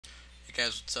Hey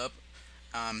guys, what's up?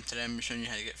 Today I'm showing you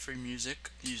how to get free music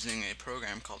using a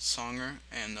program called Songr,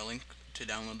 and the link to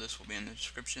download this will be in the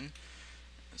description.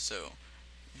 So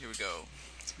here we go.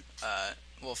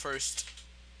 Well, first,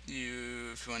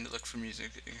 if you want to look for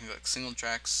music, you can click single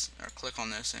tracks, or click on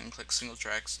this and click single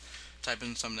tracks. Type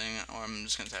in something, or I'm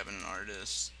just gonna type in an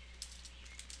artist,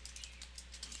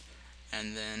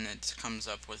 and then it comes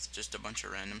up with just a bunch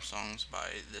of random songs by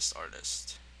this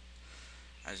artist,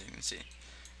 as you can see.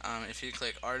 If you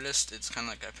click artist, it's kind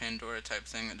of like a Pandora type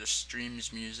thing that just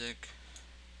streams music,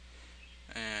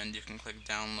 and you can click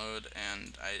download,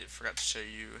 and I forgot to show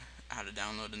you how to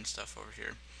download and stuff over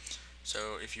here.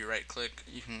 So if you right click,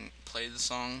 you can play the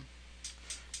song,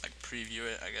 like preview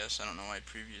it, I guess. I don't know why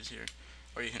preview is here.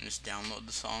 Or you can just download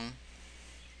the song.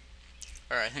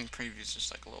 Or I think preview is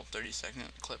just like a little 30-second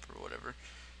clip or whatever,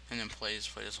 and then plays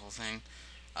the whole thing.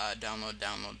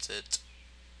 Downloads it,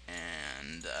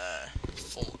 and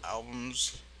full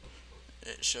albums.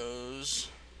 It shows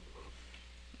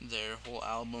their whole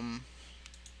album,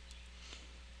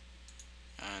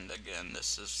 and again,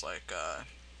 this is like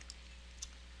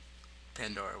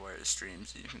Pandora where it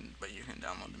streams. But you can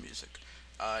download the music.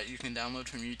 You can download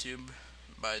from YouTube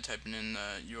by typing in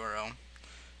the URL,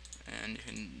 and you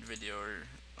can video or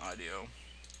audio.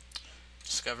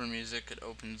 Discover music. It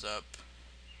opens up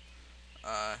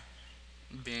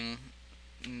Bing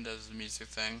and does the music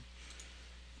thing.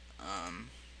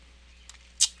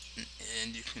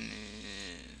 And you can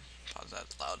pause that,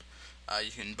 it's loud.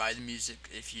 You can buy the music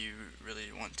if you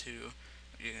really want to.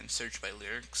 You can search by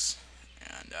lyrics.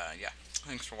 And yeah,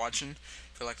 thanks for watching.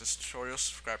 If you like this tutorial,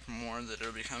 subscribe for more that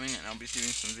will be coming, and I'll be doing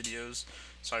some videos.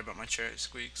 Sorry about my chair, it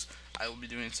squeaks. I will be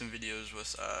doing some videos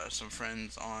with some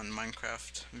friends on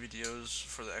Minecraft videos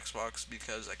for the Xbox,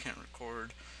 because I can't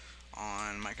record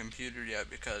on my computer yet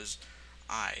because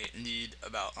I need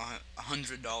about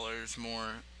 $100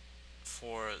 more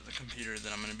for the computer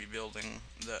that I'm going to be building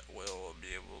that will be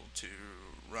able to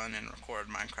run and record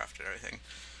Minecraft and everything.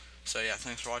 So yeah,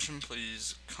 thanks for watching.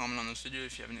 Please comment on this video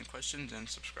if you have any questions, and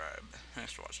subscribe.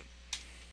 Thanks for watching.